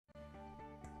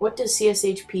What does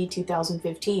CSHP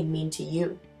 2015 mean to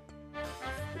you?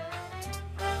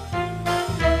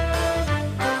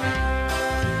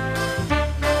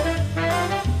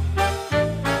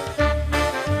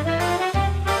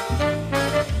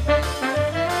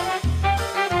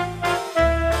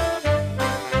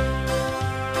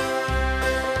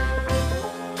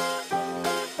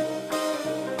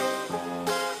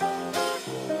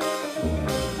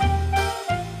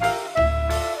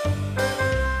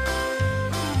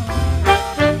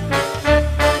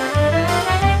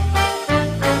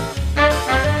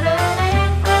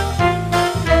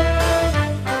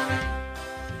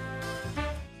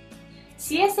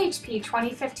 CSHP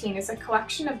 2015 is a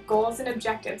collection of goals and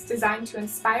objectives designed to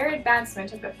inspire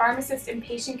advancement of the pharmacist and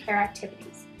patient care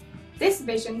activities. This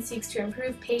vision seeks to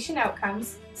improve patient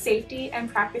outcomes, safety, and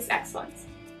practice excellence.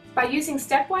 By using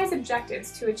stepwise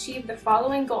objectives to achieve the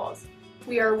following goals,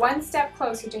 we are one step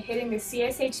closer to hitting the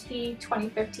CSHP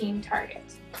 2015 target.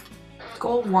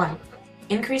 Goal 1.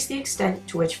 Increase the extent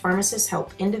to which pharmacists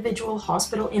help individual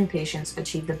hospital inpatients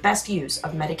achieve the best use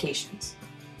of medications.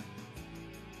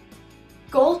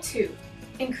 Goal 2.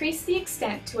 Increase the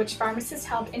extent to which pharmacists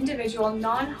help individual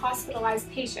non-hospitalized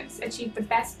patients achieve the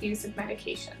best use of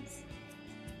medications.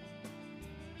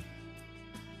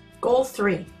 Goal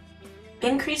 3.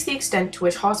 Increase the extent to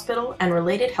which hospital and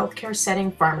related healthcare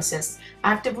setting pharmacists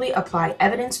actively apply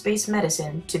evidence-based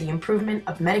medicine to the improvement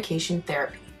of medication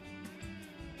therapy.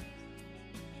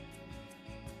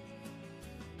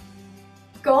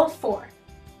 Goal 4.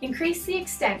 Increase the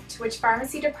extent to which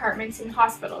pharmacy departments in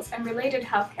hospitals and related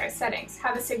healthcare settings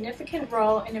have a significant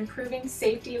role in improving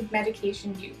safety of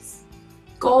medication use.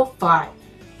 Goal 5.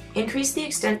 Increase the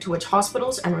extent to which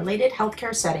hospitals and related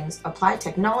healthcare settings apply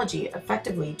technology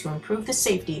effectively to improve the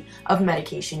safety of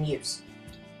medication use.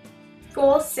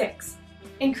 Goal 6.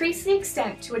 Increase the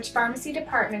extent to which pharmacy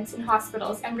departments in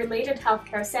hospitals and related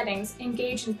healthcare settings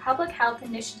engage in public health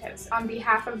initiatives on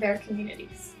behalf of their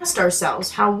communities. Asked ourselves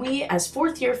how we, as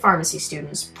fourth-year pharmacy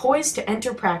students poised to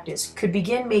enter practice, could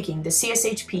begin making the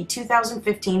CSHP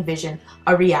 2015 vision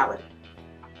a reality.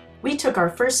 We took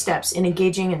our first steps in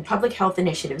engaging in public health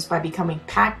initiatives by becoming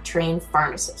PAC-trained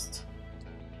pharmacists.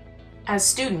 As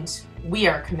students, we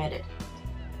are committed.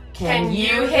 Can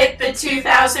you hit the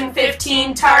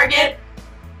 2015 target?